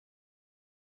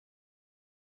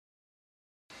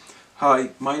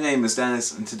Hi, my name is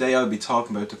Denis and today I'll be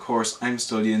talking about the course I'm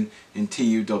studying in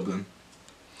TU Dublin.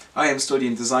 I am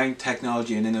studying Design,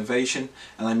 Technology and Innovation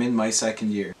and I'm in my second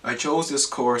year. I chose this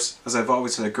course as I've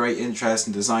always had a great interest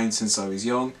in design since I was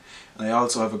young, and I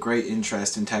also have a great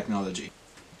interest in technology.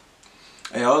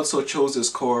 I also chose this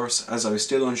course as I was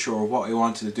still unsure what I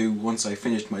wanted to do once I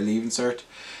finished my Leaving Cert.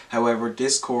 However,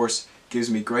 this course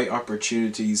gives me great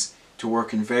opportunities to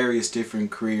work in various different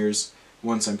careers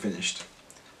once I'm finished.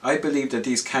 I believe that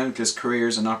these countless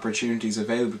careers and opportunities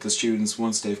available to students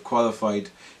once they've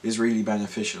qualified is really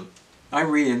beneficial.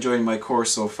 I'm really enjoying my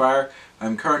course so far.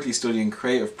 I'm currently studying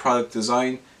creative product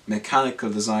design, mechanical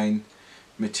design,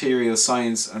 material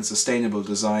science and sustainable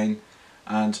design,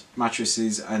 and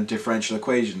matrices and differential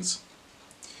equations.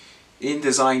 In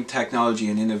Design, Technology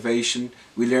and Innovation,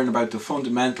 we learn about the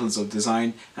fundamentals of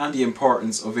design and the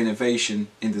importance of innovation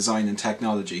in design and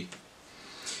technology.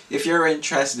 If you're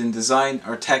interested in design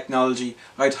or technology,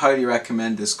 I'd highly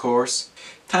recommend this course.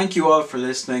 Thank you all for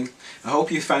listening. I hope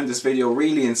you found this video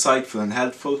really insightful and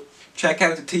helpful. Check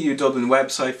out the TU Dublin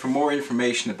website for more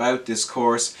information about this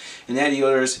course and any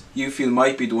others you feel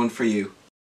might be the one for you.